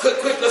said,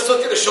 quick, let's look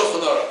at the Shulchan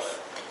Aruch.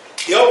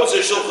 He opens the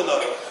Shulchan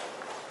Aruch.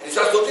 And he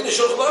starts looking at the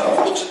Shulchan Aruch.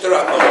 He looks at the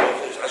Rambam.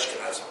 There's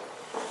Ashkenaz.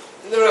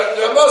 And the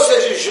Rambam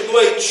says you should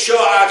wait Shah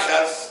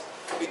Achaz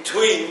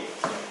between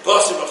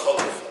Basim and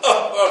Cholif.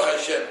 Oh, Baruch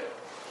Hashem.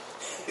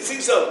 You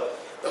think so?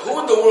 Now, who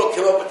in the world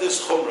came up with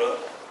this chumrah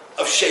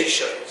of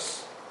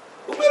Sheishayis?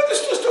 Who made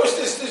this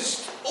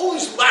all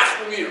these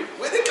machmir?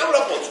 Where they coming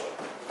up with?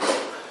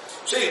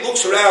 So he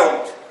looks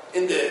around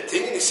in the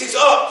thing and he sees,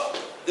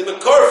 the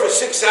makor for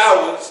 6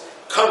 hours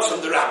comes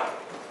from the Rambam.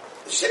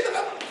 The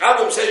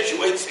Rambam says you should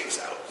wait 6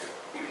 hours.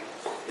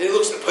 Then he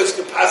looks at the place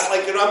can pass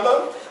like the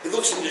Rambam. He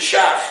looks in the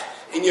shach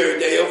in your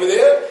day over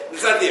there.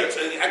 It's not there.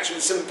 So actually,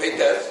 Simon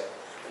Peitas.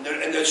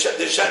 And the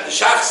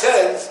shach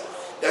says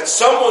that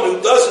someone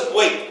who doesn't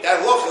wait,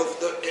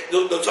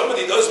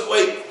 somebody doesn't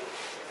wait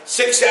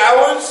 6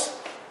 hours,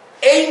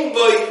 ein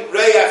boy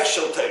reach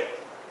shel Torah.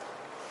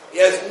 He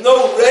has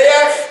no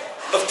reach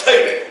of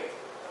Torah.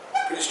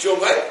 Pretty strong,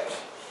 right?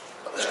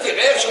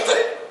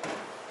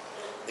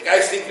 The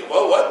guy's thinking,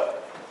 well,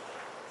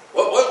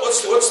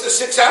 what's the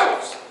 6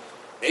 hours?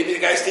 Maybe the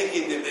guy's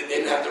thinking they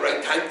didn't have the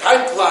right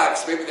time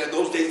clocks. Maybe in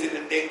those days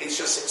it's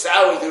just 6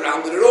 hours. They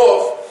rounded it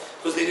off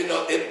because they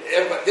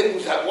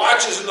didn't have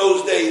watches in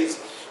those days.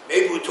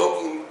 Maybe we're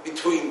talking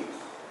between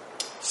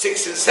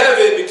 6 and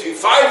 7, between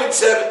 5 and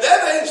 7.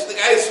 That age, the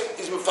guy's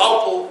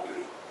mefalpul.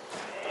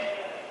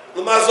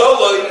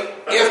 L'mazoloi,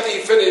 after he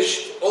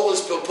finished all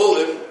his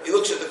pilpulim, he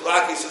looks at the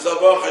clock. He says,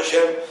 "Baruch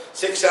Hashem,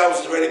 6 hours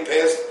is already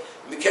passed.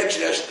 We can't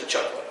finish the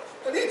chocolate."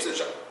 And he eats the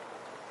chocolate.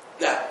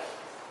 Now,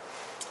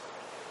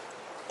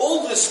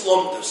 all this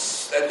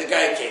lumdus that the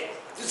guy came,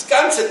 this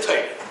ganze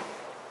Torah.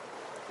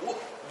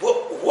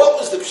 What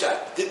was the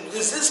pshat?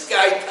 Does this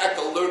guy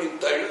tackle learning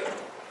Torah,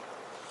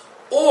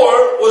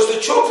 or was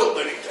the chocolate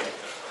learning Torah?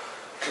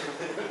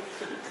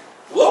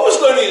 What was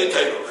learning the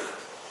Torah?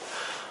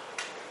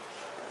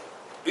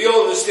 We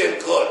all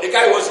understand Claude. The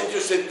guy wasn't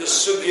interested in the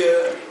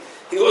sugya.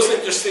 He wasn't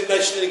interested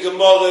in the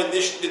Gemara,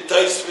 nicht in the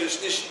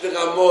Titzaveh, nicht in the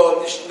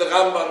Ramah, nicht in the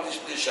Rambam,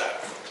 nicht in the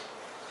Shach.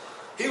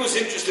 He was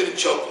interested in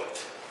chocolate.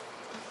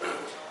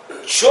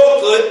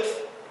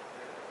 Chocolate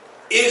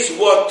is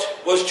what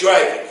was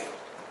driving him.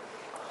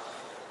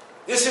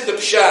 This is the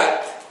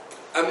pshat.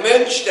 A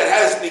mensch that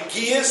has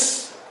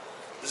negiyas,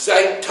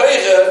 sein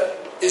Torah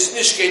is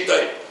nicht kein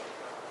Torah.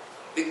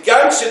 The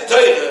ganze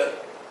Torah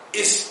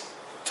is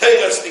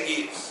Torah's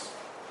negiyas.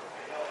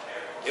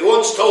 He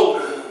once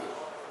told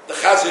the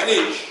Chazon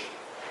Ish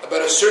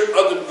about a certain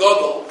Adam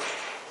Gadol.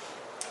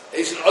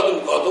 He's an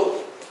Adam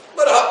Gadol,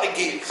 but a hot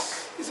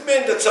negiyas. He's a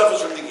man that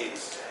suffers from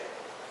negiyas.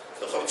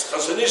 The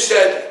Chazon Ish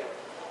said,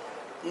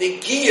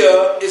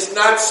 Negiya is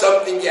not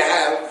something you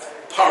have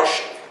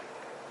partial.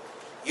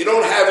 You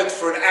don't have it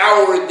for an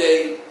hour a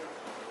day.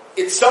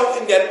 It's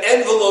something that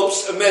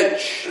envelopes a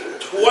mensch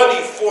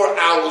 24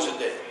 hours a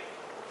day.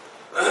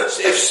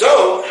 So if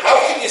so, how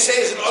can you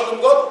say he's an Adam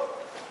Gadol?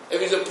 If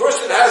he's a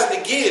person that has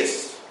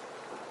negiyas.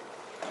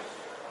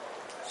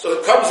 So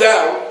it comes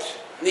out,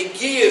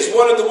 negiyah is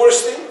one of the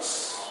worst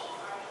things.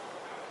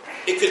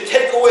 It could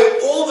take away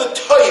all the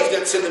toiv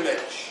that's in the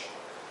mensch.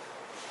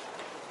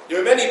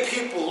 There are many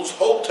people whose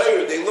whole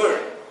Torah they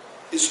learn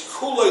is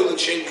kulay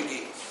l'shem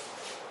negiyah.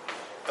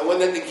 And when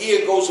the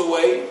negiyah goes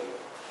away,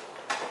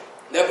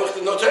 never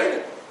no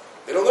Torah.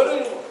 They don't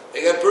learn anymore.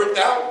 They get burnt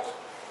out.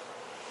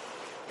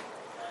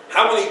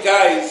 How many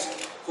guys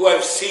who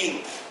I've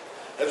seen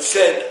have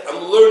said,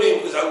 I'm learning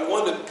because I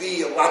want to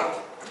be a lamp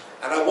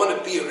and I want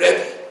to be a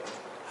rebbe.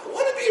 I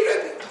want to be a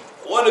rebbe.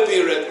 I want to be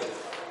a rebbe.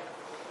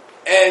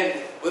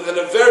 And within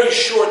a very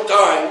short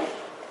time,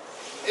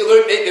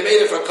 they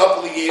made it for a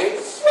couple of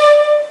years,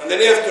 and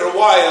then after a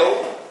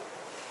while,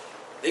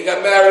 they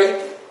got married,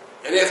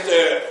 and after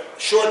a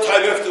short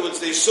time afterwards,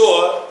 they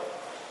saw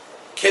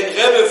Ken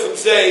Rebbe from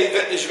Zay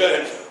Vetnish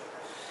Veren,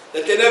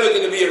 that they're never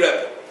going to be a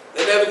rebbe.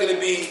 They're never going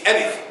to be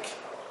anything.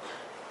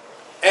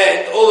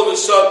 And all of a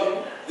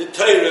sudden, the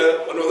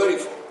Torah, what are we learning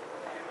for?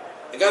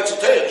 The ganze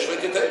Torah, the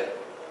Shveke Torah.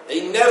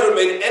 They never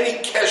made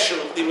any kesher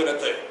with Limud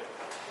Torah.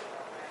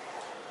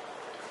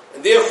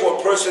 And therefore,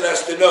 a person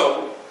has to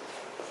know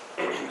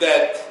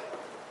that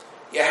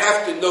you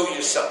have to know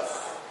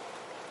yourself.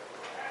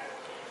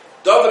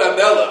 David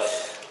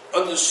HaMelech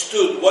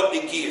understood what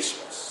Negiyas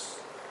was.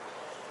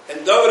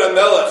 And David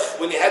HaMelech,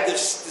 when he had the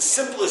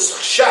simplest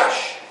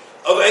chash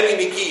of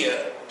any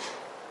Negiyah,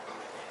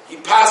 he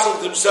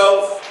puzzled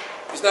himself.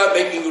 He's not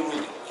making a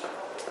ruling.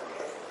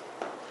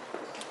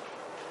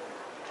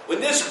 when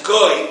this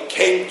guy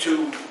came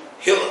to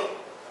Hillel,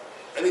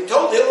 and he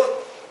told Hillel,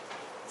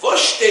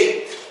 "Was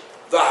steht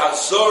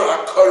v'hazor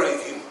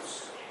hakorev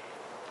himus?"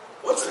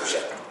 What's the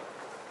pshat?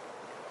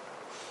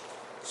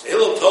 So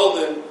Hillel told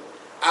him,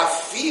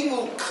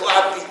 "Afilu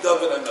klapi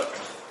David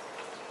HaMelech."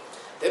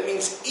 That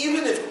means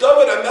even if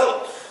David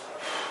HaMelech,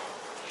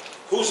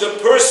 who's a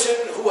person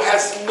who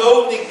has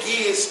no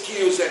negiyas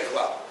kiyuz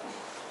eklal,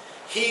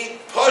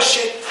 he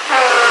pashit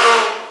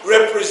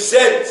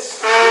represents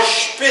the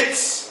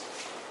spitz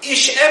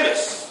ish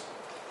emes,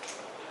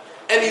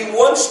 and he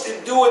wants to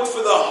do it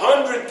for the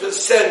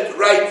 100%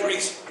 right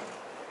reason.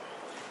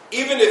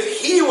 Even if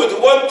he would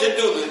want to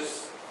do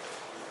this,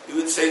 he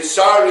would say,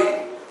 "Sorry,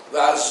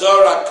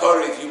 v'azara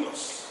karev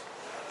yumas."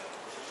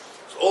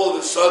 So all of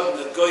a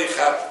sudden, the goy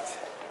happened.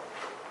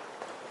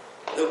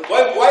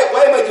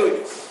 Why am I doing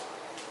this?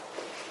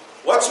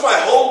 What's my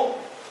whole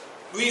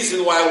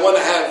reason why I want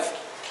to have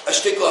a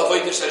shtikla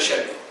avodas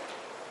Hashem?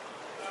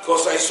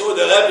 Because I saw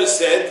the Rebbe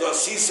said,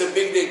 "Vasisa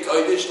big day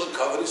kodesh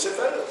l'kavod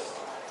seferas."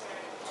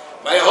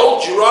 My whole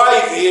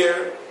drive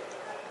here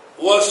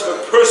was for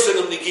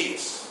personal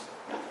negis.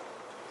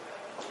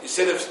 He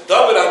said, if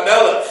David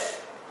HaMelech,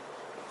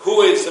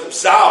 who is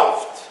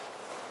absolved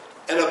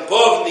and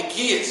above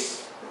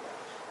negis,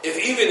 if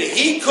even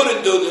he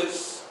couldn't do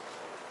this,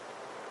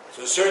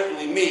 so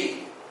certainly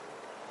me,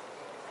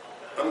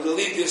 I'm going to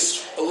leave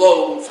this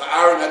alone for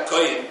Aaron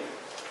HaKoyin.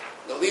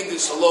 I'm going to leave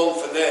this alone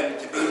for them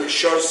to be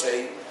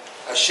Rishorsei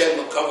Hashem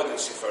l'kavod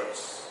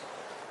seferas.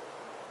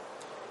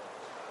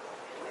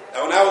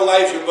 Now in our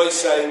lives, Rabbi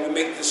say, we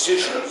make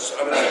decisions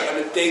on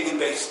a daily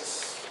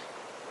basis.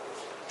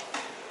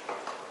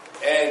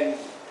 And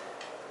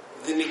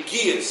the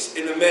negiyas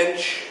in a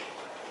mensch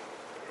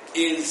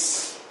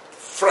is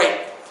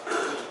frightening.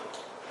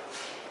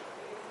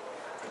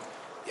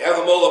 You have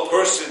a mullah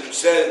person who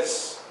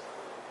says,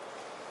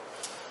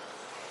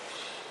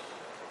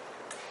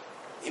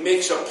 he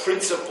makes up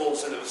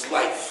principles in his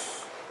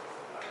life.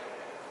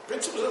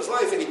 Principles in his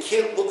life, and he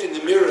can't look in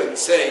the mirror and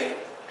say,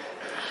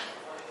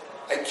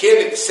 I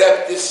can't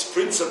accept this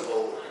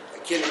principle. I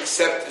can't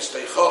accept this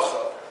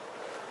teichacha.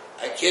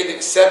 I can't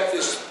accept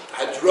this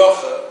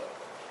hadracha.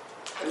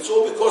 And it's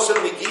all because of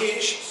negiyas.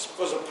 It's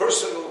because of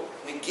personal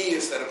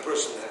negiyas that a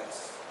person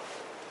has.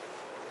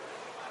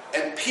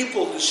 And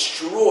people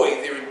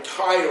destroy their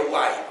entire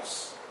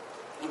lives.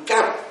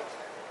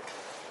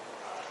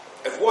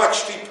 I've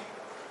watched people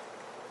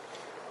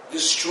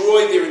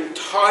destroy their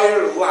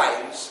entire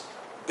lives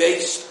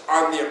based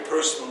on their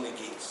personal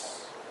negiyas.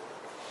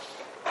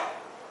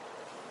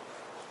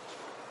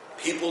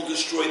 People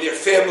destroy their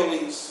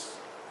families.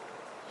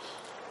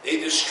 They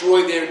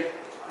destroy their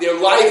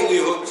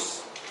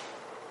livelihoods.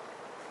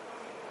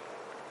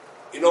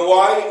 You know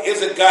why?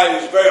 Here's a guy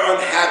who's very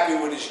unhappy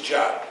with his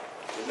job.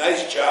 A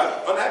nice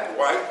job, unhappy.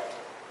 Why?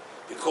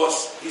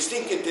 Because he's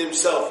thinking to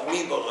himself,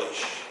 "Mi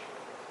b'reish."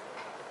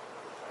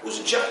 Who's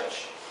in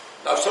charge?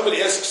 Now if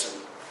somebody asks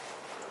him,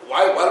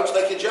 why don't you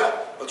like your job?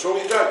 What's wrong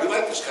with your job? You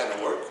like this kind of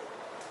work.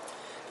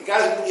 The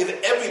guy's going to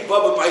give every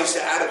bubba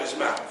maisa out of his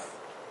mouth.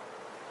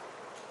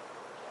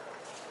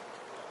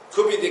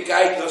 Could be the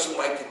guy doesn't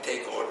like to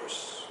take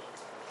orders.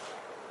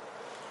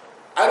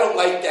 I don't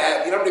like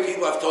that. You know how many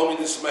people have told me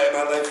this in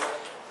my life?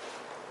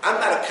 I'm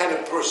not a kind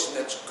of person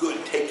that's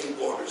good taking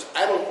orders.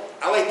 I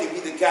like to be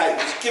the guy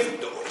who's giving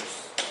the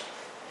orders.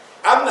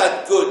 I'm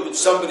not good with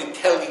somebody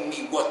telling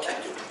me what to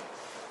do.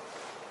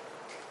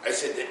 I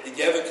said, did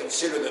you ever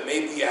consider that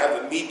maybe you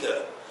have a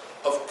meter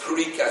of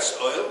perikas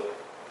oil?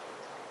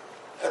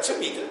 That's a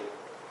meter.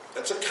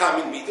 That's a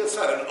common meter. It's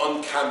not an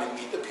uncommon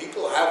meter.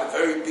 People have a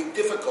very big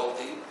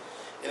difficulty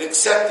in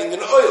accepting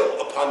an oil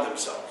upon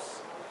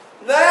themselves.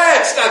 Nah,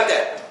 it's not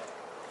that.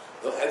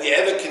 Well, have you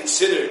ever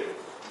considered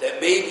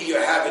that maybe you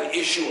have an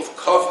issue of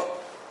covet,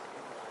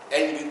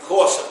 and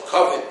because of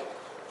covet,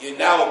 you're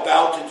now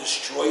about to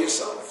destroy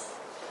yourself?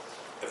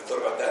 Ever thought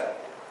about that?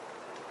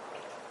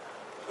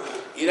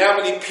 You know how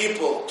many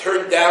people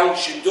turn down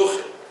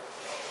shidduchim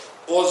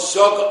or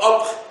zog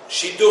up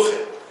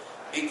shidduchim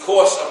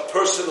because of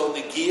personal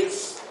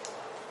negiyas?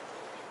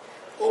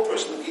 All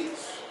personal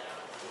negiyas.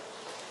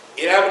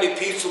 You know how many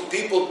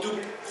people do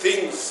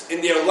things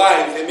in their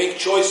lives, they make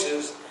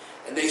choices,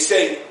 and they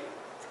say,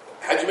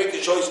 how'd you make the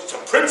choice? It's a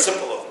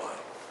principle of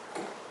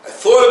mine. I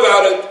thought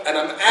about it, and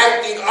I'm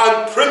acting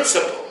on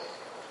principle.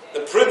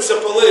 The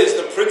principle is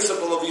the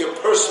principle of your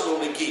personal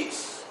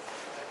negiyas.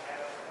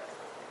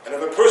 And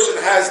if a person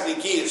has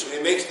negiyas when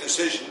he makes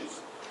decisions,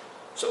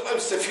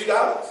 sometimes it's a few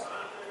dollars.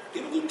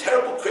 People do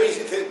terrible,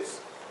 crazy things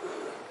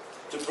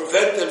to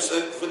prevent them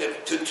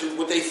to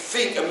what they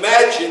think,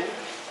 imagine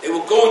they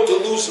were going to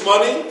lose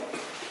money.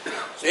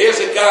 So here's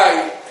a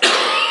guy,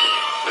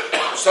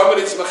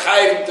 somebody's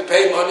mechayiv him to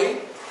pay money,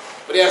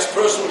 but he has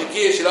personal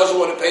negiyas, he doesn't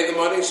want to pay the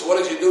money, so what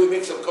does he do? He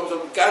comes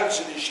up with ganz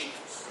in the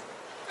shittas.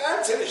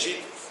 Ganz in the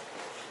shittas.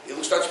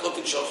 He starts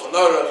looking Shulchan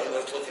Aruch, he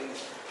starts looking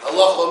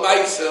halach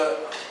l'maisa.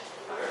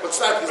 But it's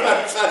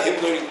not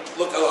him learning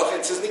look halacha,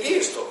 it's his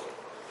negiyas talking.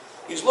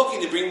 He's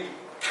looking to bring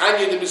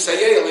Kanye the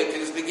Messiah into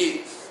his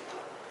negiyas.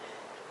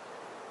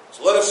 So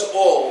So let us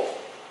all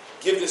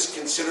give this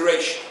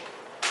consideration.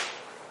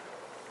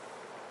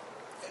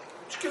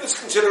 Just give this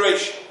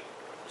consideration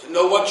to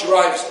know what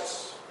drives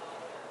us.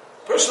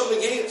 Personal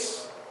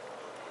negias.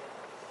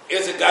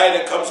 Here's a guy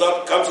that comes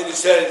and he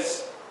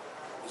says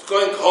he's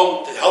going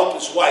home to help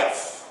his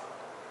wife.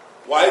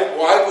 Why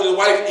would the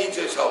wife need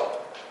his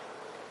help?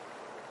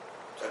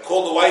 So I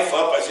called the wife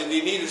up. I said, do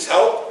you need his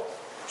help?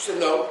 She said,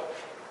 no.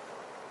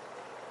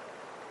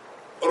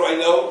 What do I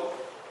know?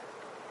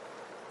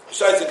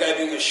 Besides the guy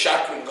being a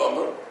shakran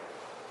gomer,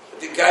 but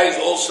the guy is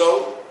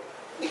also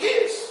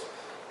negias.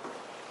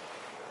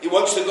 He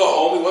wants to go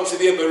home. He wants to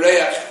be a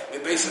bereach, a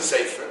base of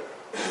sefer.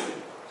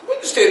 You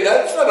understand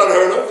that? It's not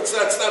unheard of. It's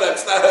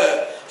not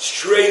a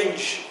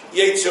strange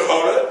yetzer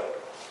hara.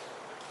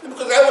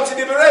 Because I want to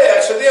be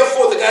bereach, so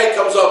therefore the guy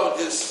comes up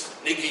with this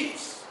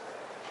negias.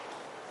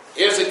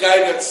 Here's a guy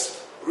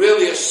that's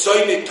really a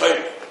soymid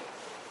Torah.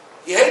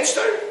 He hates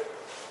Torah.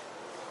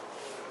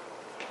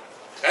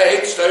 I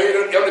hate Torah.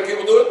 You know how many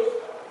people do it?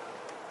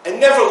 I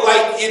never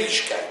liked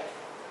Yiddishkeit.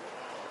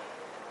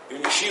 You're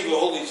in yeshiva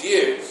all these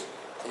years,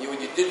 and when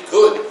you did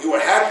good, you were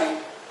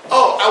happy.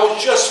 Oh, I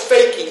was just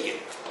faking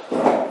it.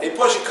 And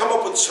plus you come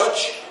up with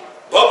such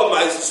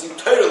babamizes and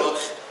Torah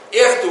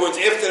afterwards,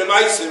 after the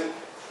meisim,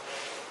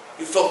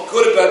 you felt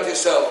good about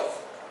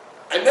yourself.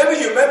 I remember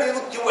you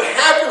were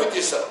happy with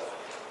yourself.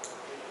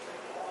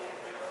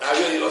 I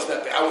really wasn't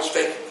happy. I was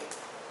faking it.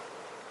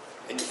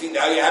 And you think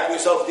now you're happy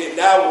with yourself?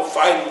 Now we're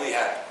finally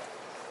happy.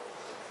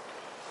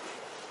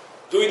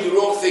 Doing the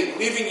wrong thing,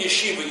 leaving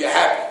yeshiva, you're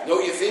happy. You know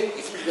what you think?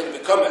 You think you're going to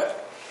become happy.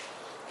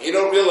 And you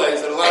don't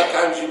realize that a lot of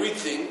times you read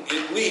things,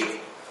 you leave,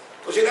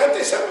 because you're not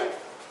anti-Semite.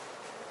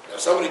 Now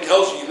somebody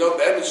tells you,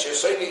 Bemis, you're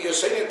saying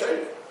it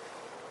Torah.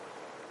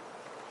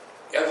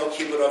 You have no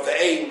kibbutz of the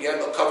aim, you have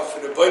no cover for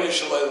the Boine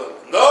Shalom.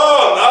 No.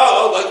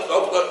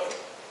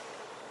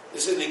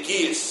 This is the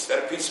negias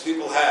that a piece of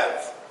people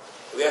have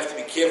that we have to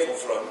be careful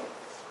from.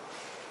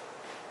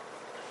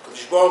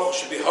 Kodesh Baruch Hu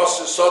should be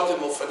Hasa Sotim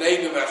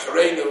Ufaneinu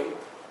Machareinu.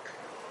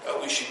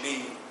 We should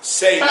be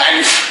saved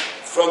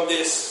from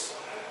this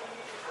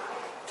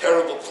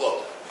terrible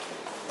cloak.